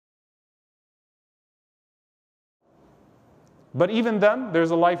But even then,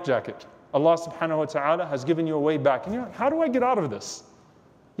 there's a life jacket. Allah subhanahu wa ta'ala has given you a way back. And you're like, how do I get out of this?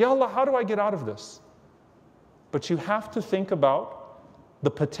 Ya Allah, how do I get out of this? But you have to think about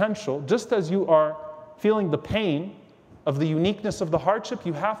the potential, just as you are feeling the pain of the uniqueness of the hardship,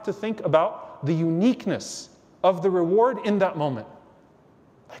 you have to think about the uniqueness of the reward in that moment.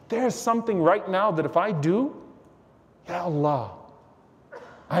 Like there's something right now that if I do, Ya Allah,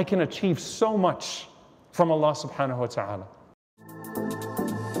 I can achieve so much from Allah subhanahu wa ta'ala.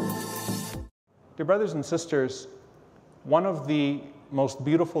 Dear brothers and sisters, one of the most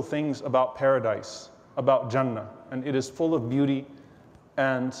beautiful things about paradise, about Jannah, and it is full of beauty,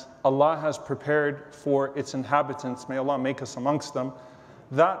 and Allah has prepared for its inhabitants, may Allah make us amongst them,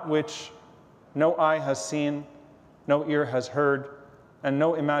 that which no eye has seen, no ear has heard, and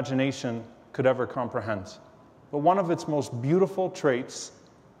no imagination could ever comprehend. But one of its most beautiful traits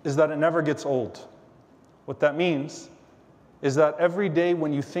is that it never gets old. What that means is that every day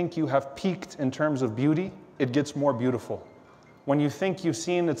when you think you have peaked in terms of beauty, it gets more beautiful. When you think you've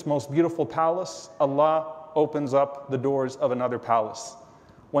seen its most beautiful palace, Allah opens up the doors of another palace.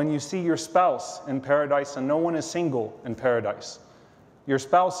 When you see your spouse in paradise, and no one is single in paradise, your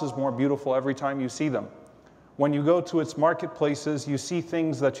spouse is more beautiful every time you see them. When you go to its marketplaces, you see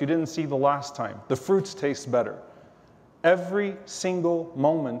things that you didn't see the last time. The fruits taste better. Every single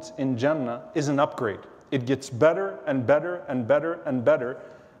moment in Jannah is an upgrade. It gets better and better and better and better.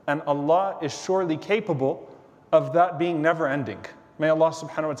 And Allah is surely capable of that being never ending. May Allah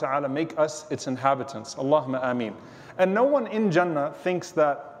subhanahu wa ta'ala make us its inhabitants. Allahumma ameen. And no one in Jannah thinks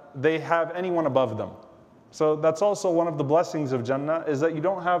that they have anyone above them. So that's also one of the blessings of Jannah, is that you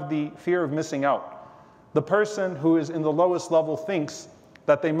don't have the fear of missing out. The person who is in the lowest level thinks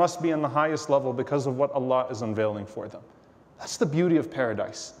that they must be in the highest level because of what Allah is unveiling for them. That's the beauty of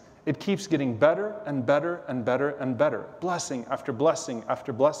paradise. It keeps getting better and better and better and better. Blessing after blessing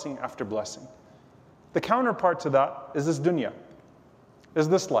after blessing after blessing. The counterpart to that is this dunya, is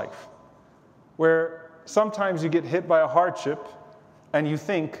this life, where sometimes you get hit by a hardship and you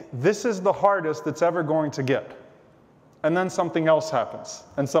think, this is the hardest it's ever going to get. And then something else happens,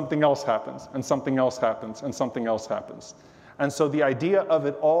 and something else happens, and something else happens, and something else happens. And so the idea of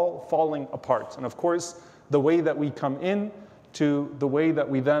it all falling apart. And of course, the way that we come in to the way that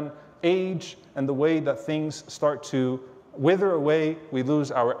we then age, and the way that things start to wither away, we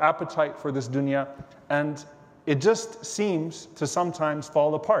lose our appetite for this dunya, and it just seems to sometimes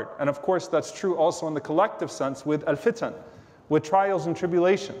fall apart. And of course, that's true also in the collective sense with al-fitan, with trials and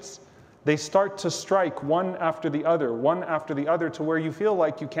tribulations. They start to strike one after the other, to where you feel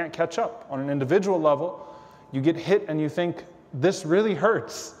like you can't catch up. On an individual level, you get hit and you think, this really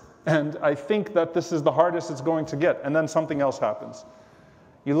hurts. And I think that this is the hardest it's going to get. And then something else happens.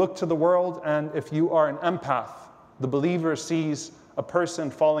 You look to the world, and if you are an empath, the believer sees a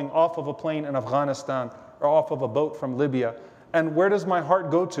person falling off of a plane in Afghanistan or off of a boat from Libya. And where does my heart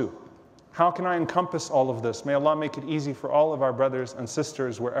go to? How can I encompass all of this? May Allah make it easy for all of our brothers and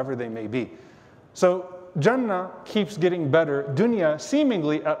sisters wherever they may be. So Jannah keeps getting better. Dunya,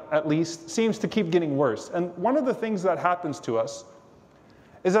 seemingly at least, seems to keep getting worse. And one of the things that happens to us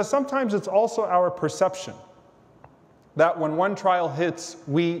is that sometimes it's also our perception that when one trial hits,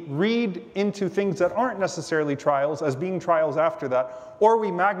 we read into things that aren't necessarily trials as being trials after that, or we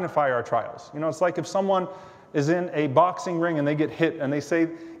magnify our trials. You know, it's like if someone is in a boxing ring and they get hit and they say,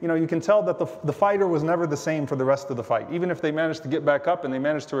 you know, you can tell that the fighter was never the same for the rest of the fight, even if they managed to get back up and they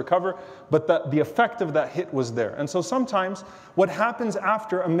managed to recover, but the effect of that hit was there. And so sometimes what happens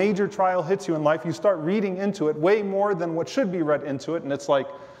after a major trial hits you in life, you start reading into it way more than what should be read into it, and it's like,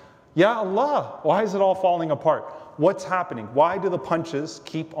 Ya Allah, why is it all falling apart? What's happening? Why do the punches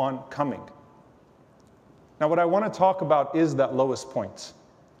keep on coming? Now what I want to talk about is that lowest point,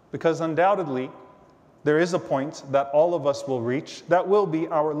 because undoubtedly there is a point that all of us will reach that will be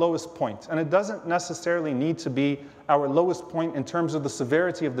our lowest point. And it doesn't necessarily need to be our lowest point in terms of the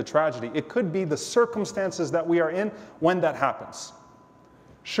severity of the tragedy. It could be the circumstances that we are in when that happens.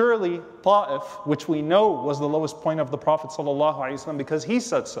 Surely Ta'if, which we know was the lowest point of the Prophet ﷺ because he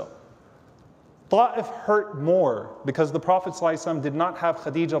said so. Ta'if hurt more because the Prophet ﷺ did not have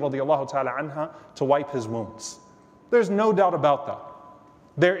Khadija radiallahu ta'ala anha to wipe his wounds. There's no doubt about that.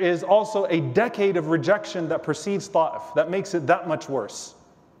 There is also a decade of rejection that precedes Ta'if that makes it that much worse.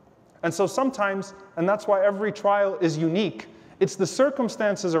 And so sometimes, and that's why every trial is unique, it's the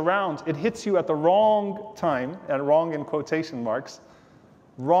circumstances around, it hits you at the wrong time, and wrong in quotation marks,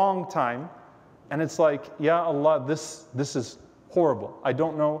 wrong time, and it's like, Ya Allah, this is horrible. I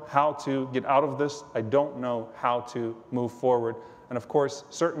don't know how to get out of this. I don't know how to move forward. And of course,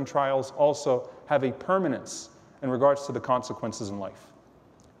 certain trials also have a permanence in regards to the consequences in life.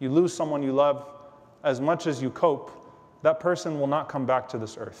 You lose someone you love, as much as you cope, that person will not come back to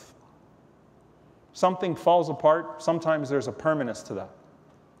this earth. Something falls apart, sometimes there's a permanence to that.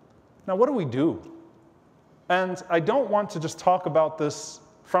 Now, what do we do? And I don't want to just talk about this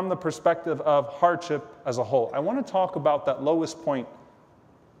from the perspective of hardship as a whole. I want to talk about that lowest point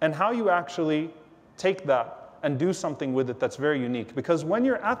and how you actually take that and do something with it that's very unique. Because when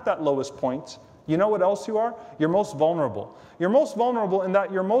you're at that lowest point, you know what else you are? You're most vulnerable. You're most vulnerable in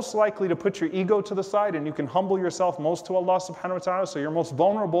that you're most likely to put your ego to the side and you can humble yourself most to Allah subhanahu wa ta'ala. So you're most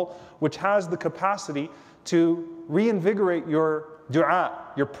vulnerable, which has the capacity to reinvigorate your dua,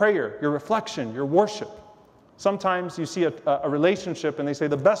 your prayer, your reflection, your worship. Sometimes you see a relationship and they say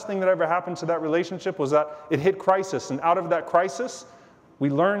the best thing that ever happened to that relationship was that it hit crisis. And out of that crisis, we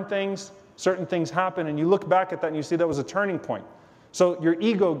learn things, certain things happen, and you look back at that and you see that was a turning point. So your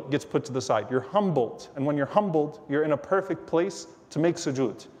ego gets put to the side. You're humbled. And when you're humbled, you're in a perfect place to make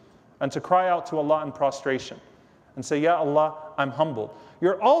sujud and to cry out to Allah in prostration and say, Ya Allah, I'm humbled.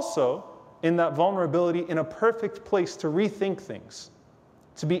 You're also in that vulnerability in a perfect place to rethink things,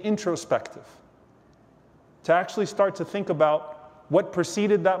 to be introspective, to actually start to think about what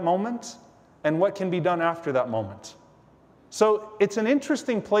preceded that moment and what can be done after that moment. So it's an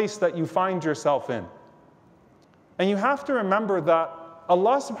interesting place that you find yourself in. And you have to remember that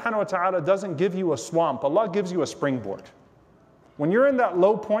Allah subhanahu wa ta'ala doesn't give you a swamp. Allah gives you a springboard. When you're in that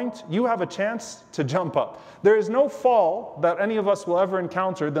low point, you have a chance to jump up. There is no fall that any of us will ever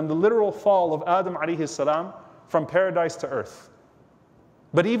encounter than the literal fall of Adam alayhi salam from paradise to earth.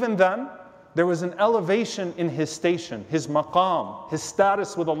 But even then, there was an elevation in his station, his maqam, his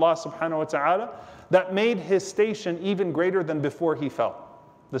status with Allah subhanahu wa ta'ala, that made his station even greater than before he fell.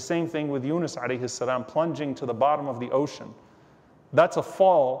 The same thing with Yunus alayhi salam plunging to the bottom of the ocean. That's a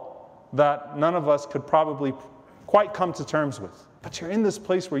fall that none of us could probably quite come to terms with. But you're in this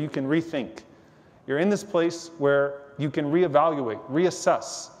place where you can rethink. You're in this place where you can reevaluate,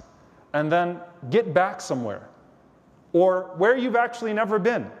 reassess, and then get back somewhere, or where you've actually never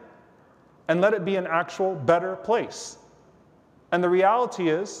been, and let it be an actual better place. And the reality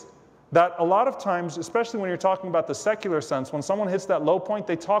is that a lot of times, especially when you're talking about the secular sense, when someone hits that low point,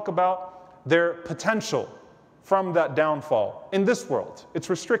 they talk about their potential from that downfall in this world. It's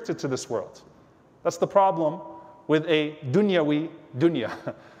restricted to this world. That's the problem with a dunyawi dunya,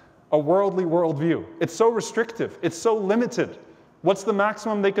 a worldly worldview. It's so restrictive. It's so limited. What's the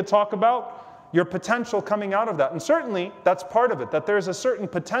maximum they could talk about? Your potential coming out of that. And certainly, that's part of it, that there's a certain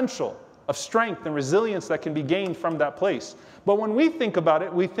potential of strength and resilience that can be gained from that place. But when we think about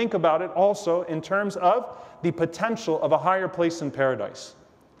it also in terms of the potential of a higher place in paradise,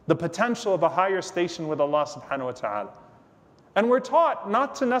 the potential of a higher station with Allah subhanahu wa ta'ala. And we're taught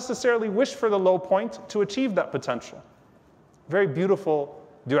not to necessarily wish for the low point to achieve that potential. Very beautiful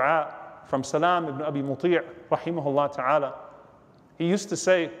dua from Salam ibn Abi Muti' rahimahullah ta'ala. He used to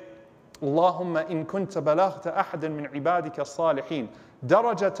say, Allahumma in kunta balaghta ahadan min ibadika as-salihin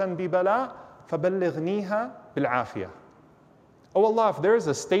darajatan bi bala faballighniha bil afiyah. Oh Allah, if there is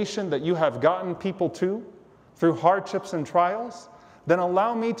a station that you have gotten people to through hardships and trials, then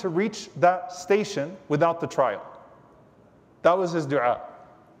allow me to reach that station without the trial. That was his dua.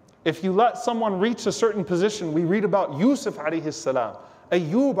 If you let someone reach a certain position, we read about Yusuf alayhi salam,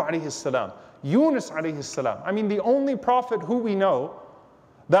 Ayyub alayhi salam, Yunus alayhi salam. I mean, the only prophet who we know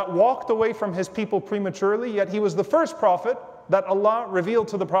that walked away from his people prematurely, yet he was the first prophet that Allah revealed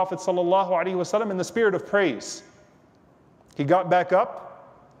to the Prophet sallallahu alaihi wasallam in the spirit of praise. He got back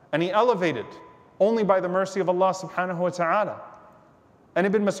up and he elevated only by the mercy of Allah subhanahu wa ta'ala. And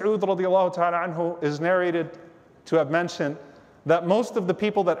Ibn Mas'ud radiallahu ta'ala anhu is narrated to have mentioned that most of the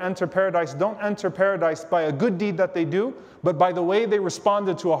people that enter paradise don't enter paradise by a good deed that they do, but by the way they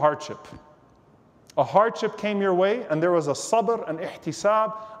responded to a hardship. A hardship came your way and there was a sabr, an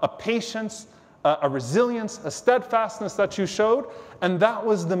ihtisab, a patience, a resilience, a steadfastness that you showed, and that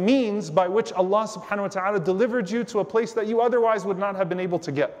was the means by which Allah subhanahu wa ta'ala delivered you to a place that you otherwise would not have been able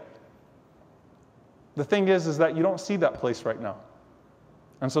to get. The thing is that you don't see that place right now.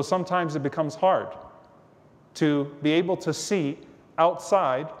 And so sometimes it becomes hard to be able to see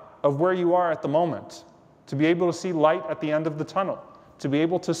outside of where you are at the moment, to be able to see light at the end of the tunnel, to be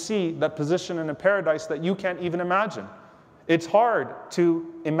able to see that position in a paradise that you can't even imagine. It's hard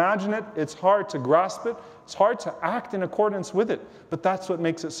to imagine it, it's hard to grasp it, it's hard to act in accordance with it, but that's what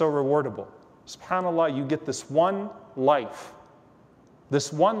makes it so rewardable. SubhanAllah, you get this one life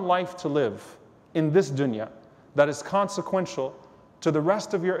to live in this dunya that is consequential to the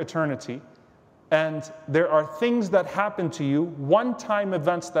rest of your eternity, And there are things that happen to you, one-time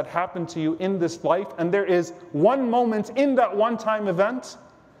events that happen to you in this life, and there is one moment in that one-time event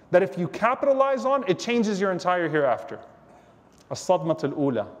that if you capitalize on, it changes your entire hereafter. As-sadmat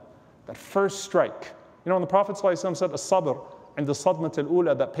al-ula, that first strike. You know, when the Prophet ﷺ said, as-sabr, and the sadmat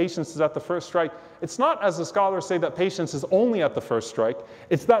al-ula, that patience is at the first strike, it's not, as the scholars say, that patience is only at the first strike.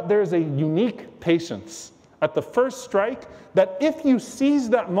 It's that there's a unique patience at the first strike, that if you seize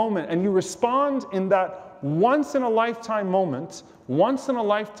that moment and you respond in that once-in-a-lifetime moment,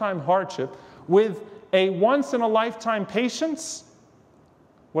 once-in-a-lifetime hardship, with a once-in-a-lifetime patience,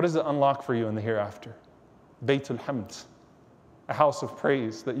 what does it unlock for you in the hereafter? Baytul Hamd, a house of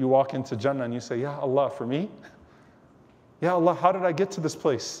praise that you walk into Jannah and you say, Ya Allah, for me? Ya Allah, how did I get to this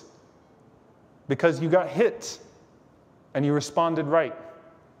place? Because you got hit and you responded right.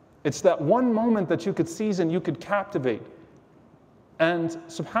 It's that one moment that you could seize and you could captivate. And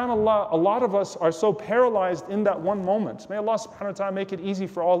subhanAllah, a lot of us are so paralyzed in that one moment. May Allah subhanahu wa ta'ala make it easy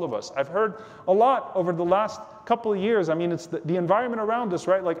for all of us. I've heard a lot over the last couple of years. I mean, it's the environment around us,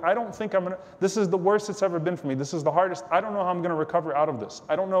 right? Like, I don't think this is the worst it's ever been for me. This is the hardest. I don't know how I'm going to recover out of this.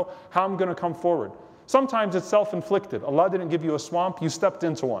 I don't know how I'm going to come forward. Sometimes it's self-inflicted. Allah didn't give you a swamp, you stepped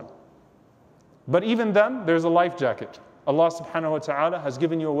into one. But even then, there's a life jacket. Allah subhanahu wa ta'ala has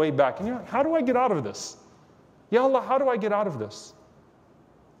given you a way back. And you're like, how do I get out of this? Ya Allah, how do I get out of this?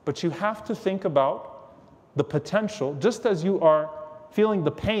 But you have to think about the potential, just as you are feeling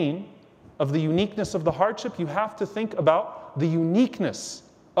the pain of the uniqueness of the hardship, you have to think about the uniqueness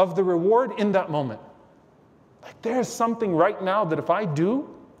of the reward in that moment. Like, there's something right now that if I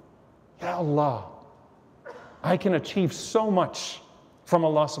do, Ya Allah, I can achieve so much from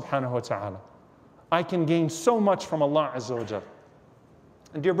Allah subhanahu wa ta'ala. I can gain so much from Allah Azza wa Jal.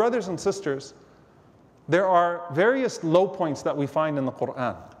 And dear brothers and sisters, there are various low points that we find in the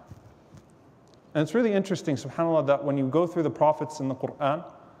Quran. And it's really interesting, subhanAllah, that when you go through the prophets in the Quran,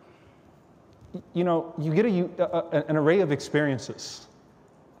 you know, you get an array of experiences.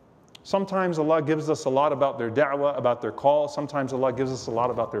 Sometimes Allah gives us a lot about their da'wah, about their call. Sometimes Allah gives us a lot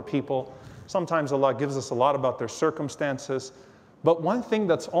about their people. Sometimes Allah gives us a lot about their circumstances. But one thing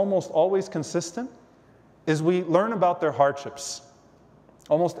that's almost always consistent is we learn about their hardships.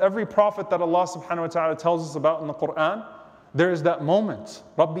 Almost every prophet that Allah subhanahu wa ta'ala tells us about in the Quran, there is that moment.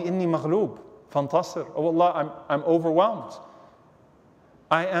 Rabbi inni maghloob, fantasir. Oh Allah, I'm overwhelmed.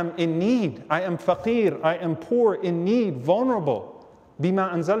 I am in need. I am faqir. I am poor, in need, vulnerable.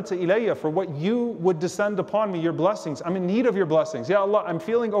 Bima anzalta ilayya, for what you would descend upon me, your blessings. I'm in need of your blessings. Ya Allah, I'm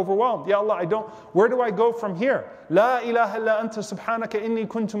feeling overwhelmed. Ya Allah, where do I go from here? La ilaha illa anta subhanaka inni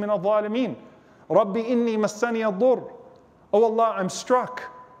kuntu min al-zalimin. Rabbi inni massani ad-dur. Oh Allah, I'm struck.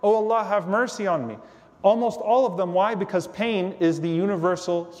 Oh Allah, have mercy on me. Almost all of them, why? Because pain is the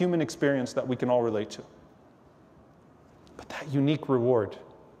universal human experience that we can all relate to. But that unique reward,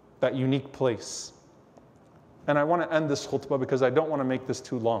 that unique place. And I want to end this khutbah because I don't want to make this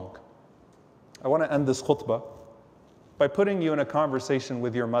too long. I want to end this khutbah by putting you in a conversation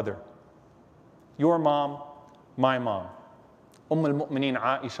with your mother. Your mom, my mom. al-Mu'mineen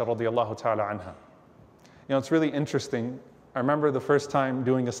Aisha radiyallahu ta'ala anha. You know, it's really interesting. I remember the first time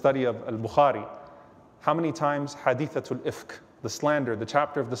doing a study of al-Bukhari, how many times hadithatul ifk, the slander, the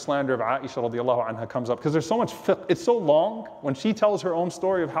chapter of the slander of Aisha radiyallahu anha comes up. Because there's so much fiqh. It's so long when she tells her own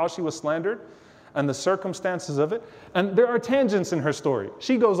story of how she was slandered and the circumstances of it. And there are tangents in her story.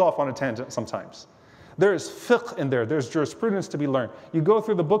 She goes off on a tangent sometimes. There is fiqh in there. There's jurisprudence to be learned. You go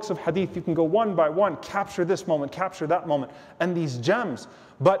through the books of hadith, you can go one by one, capture this moment, capture that moment, and these gems.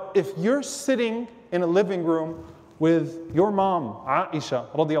 But if you're sitting in a living room with your mom, Aisha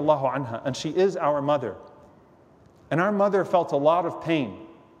radiyallahu anha, and she is our mother, and our mother felt a lot of pain,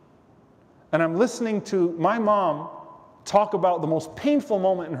 and I'm listening to my mom talk about the most painful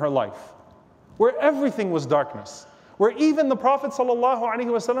moment in her life, where everything was darkness, where even the Prophet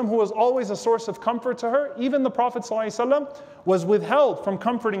ﷺ, who was always a source of comfort to her, even the Prophet ﷺ was withheld from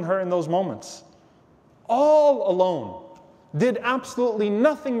comforting her in those moments. All alone, did absolutely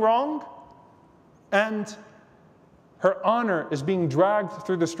nothing wrong, and her honor is being dragged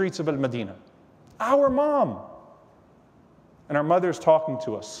through the streets of Al-Madinah. Our mom. And our mother's talking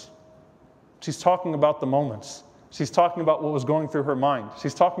to us. She's talking about the moments. She's talking about what was going through her mind.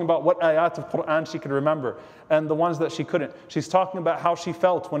 She's talking about what ayat of Quran she could remember and the ones that she couldn't. She's talking about how she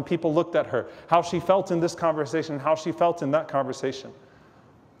felt when people looked at her, how she felt in this conversation, how she felt in that conversation.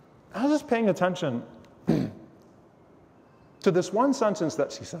 I was just paying attention to this one sentence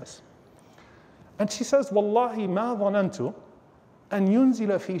that she says. And she says, Wallahi ma dhanantu an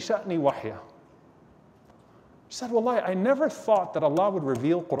yunzila fi sha'ni wahya. She said, Wallahi, I never thought that Allah would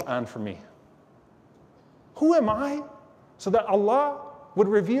reveal Quran for me. Who am I? So that Allah would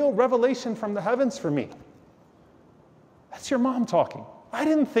reveal revelation from the heavens for me. That's your mom talking. I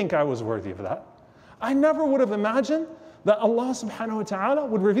didn't think I was worthy of that. I never would have imagined that Allah subhanahu wa ta'ala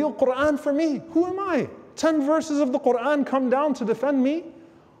would reveal Quran for me. Who am I? 10 verses of the Quran come down to defend me.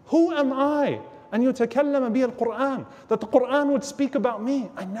 Who am I? And يتكلم بي القرآن, that the Quran would speak about me.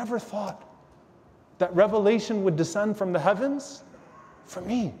 I never thought that revelation would descend from the heavens for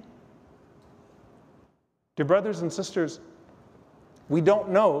me. Dear brothers and sisters, we don't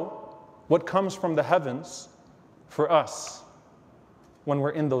know what comes from the heavens for us when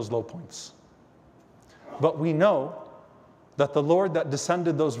we're in those low points. But we know that the Lord that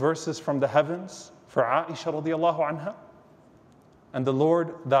descended those verses from the heavens for Aisha radiallahu anha, and the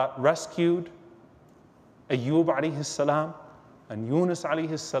Lord that rescued Ayyub alayhi salam and Yunus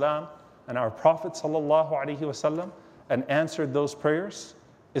alayhi salam and our Prophet sallallahu alayhi wasallam and answered those prayers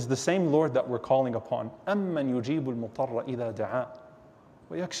is the same Lord that we're calling upon. أَمَّنْ يُجِيبُ الْمُضْطَرَّ إِذَا دَعَاهُ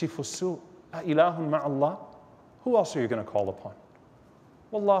وَيَكْشِفُ السُّوءَ أَإِلَهٌ مَعَ اللَّهِ. Who else are you going to call upon?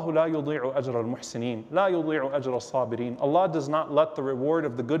 وَاللَّهُ لَا يُضِيعُ أَجْرَ الْمُحْسِنِينَ لَا يُضِيعُ أَجْرَ الصَّابِرِينَ. Allah does not let the reward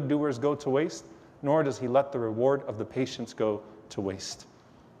of the good doers go to waste, nor does He let the reward of the patients go to waste.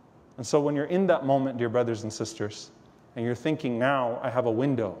 And so when you're in that moment, dear brothers and sisters, and you're thinking, now I have a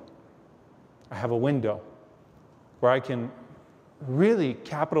window where I can really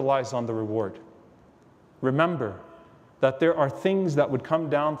capitalize on the reward. Remember that there are things that would come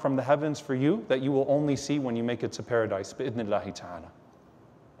down from the heavens for you that you will only see when you make it to paradise, bi'idhnillahi ta'ala.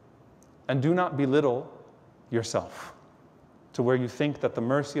 And do not belittle yourself to where you think that the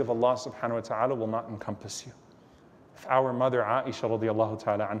mercy of Allah subhanahu wa ta'ala will not encompass you. If our mother Aisha radiallahu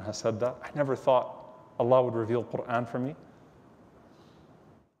ta'ala anha said that, I never thought Allah would reveal Quran for me.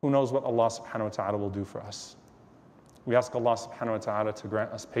 Who knows what Allah subhanahu wa ta'ala will do for us. We ask Allah subhanahu wa ta'ala to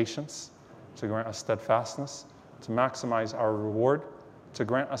grant us patience, to grant us steadfastness, to maximize our reward, to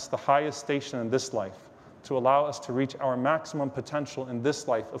grant us the highest station in this life, to allow us to reach our maximum potential in this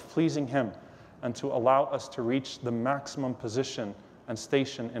life of pleasing Him, and to allow us to reach the maximum position and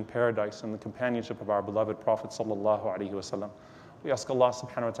station in paradise in the companionship of our beloved Prophet sallallahu alaihi wasallam. We ask Allah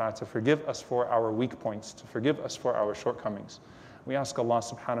subhanahu wa ta'ala to forgive us for our weak points, to forgive us for our shortcomings. We ask Allah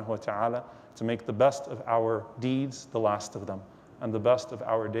subhanahu wa ta'ala to make the best of our deeds the last of them, and the best of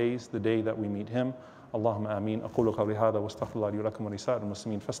our days the day that we meet Him. Allahumma ameen. أقول قولي هذا واستغفر الله لي ولكم ولسائر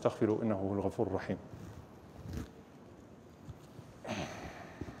المسلمين فاستغفروا إنه هو الغفور الرحيم.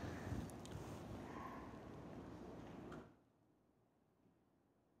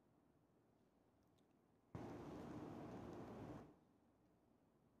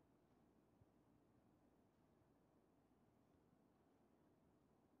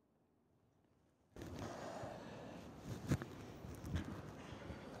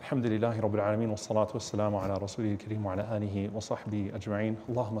 الحمد لله رب العالمين والصلاة والسلام على رسوله الكريم وعلى آله وصحبه أجمعين.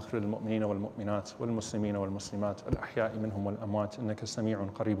 اللهم اغفر للمؤمنين والمؤمنات والمسلمين والمسلمات الأحياء منهم والأموات إنك سميع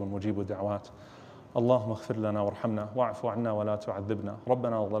قريب مجيب الدعوات. اللهم اغفر لنا وارحمنا واعف عنا ولا تعذبنا.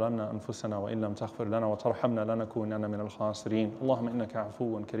 ربنا ظلمنا أنفسنا وإن لم تغفر لنا وترحمنا لنكونن من الخاسرين. اللهم إنك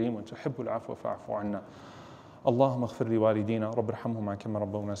عفو كريم تحب العفو فاعف عنا. اللهم اغفر لوالدينا رب ارحمهما كما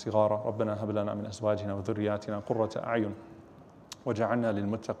ربونا صغارا. ربنا هب لنا من أزواجنا وذرياتنا قرة أعين وجعلنا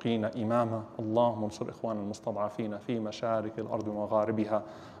للمتقين إماما. اللهم انصر إخوان المستضعفين في مشارق الأرض ومغاربها.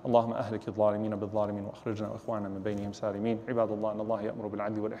 اللهم أهلك الظالمين بالظالمين وأخرجنا وإخواننا من بينهم سالمين. عباد الله، إن الله يأمر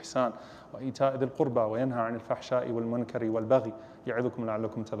بالعدل والإحسان وإيتاء ذي القربى وينهى عن الفحشاء والمنكر والبغي يعظكم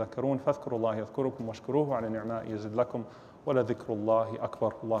لعلكم تذكرون. فاذكروا الله يذكركم واشكروه على نعمائه يزد لكم ولذكر الله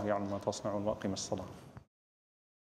أكبر. الله يعلم ما تصنعون وأقيموا الصلاة.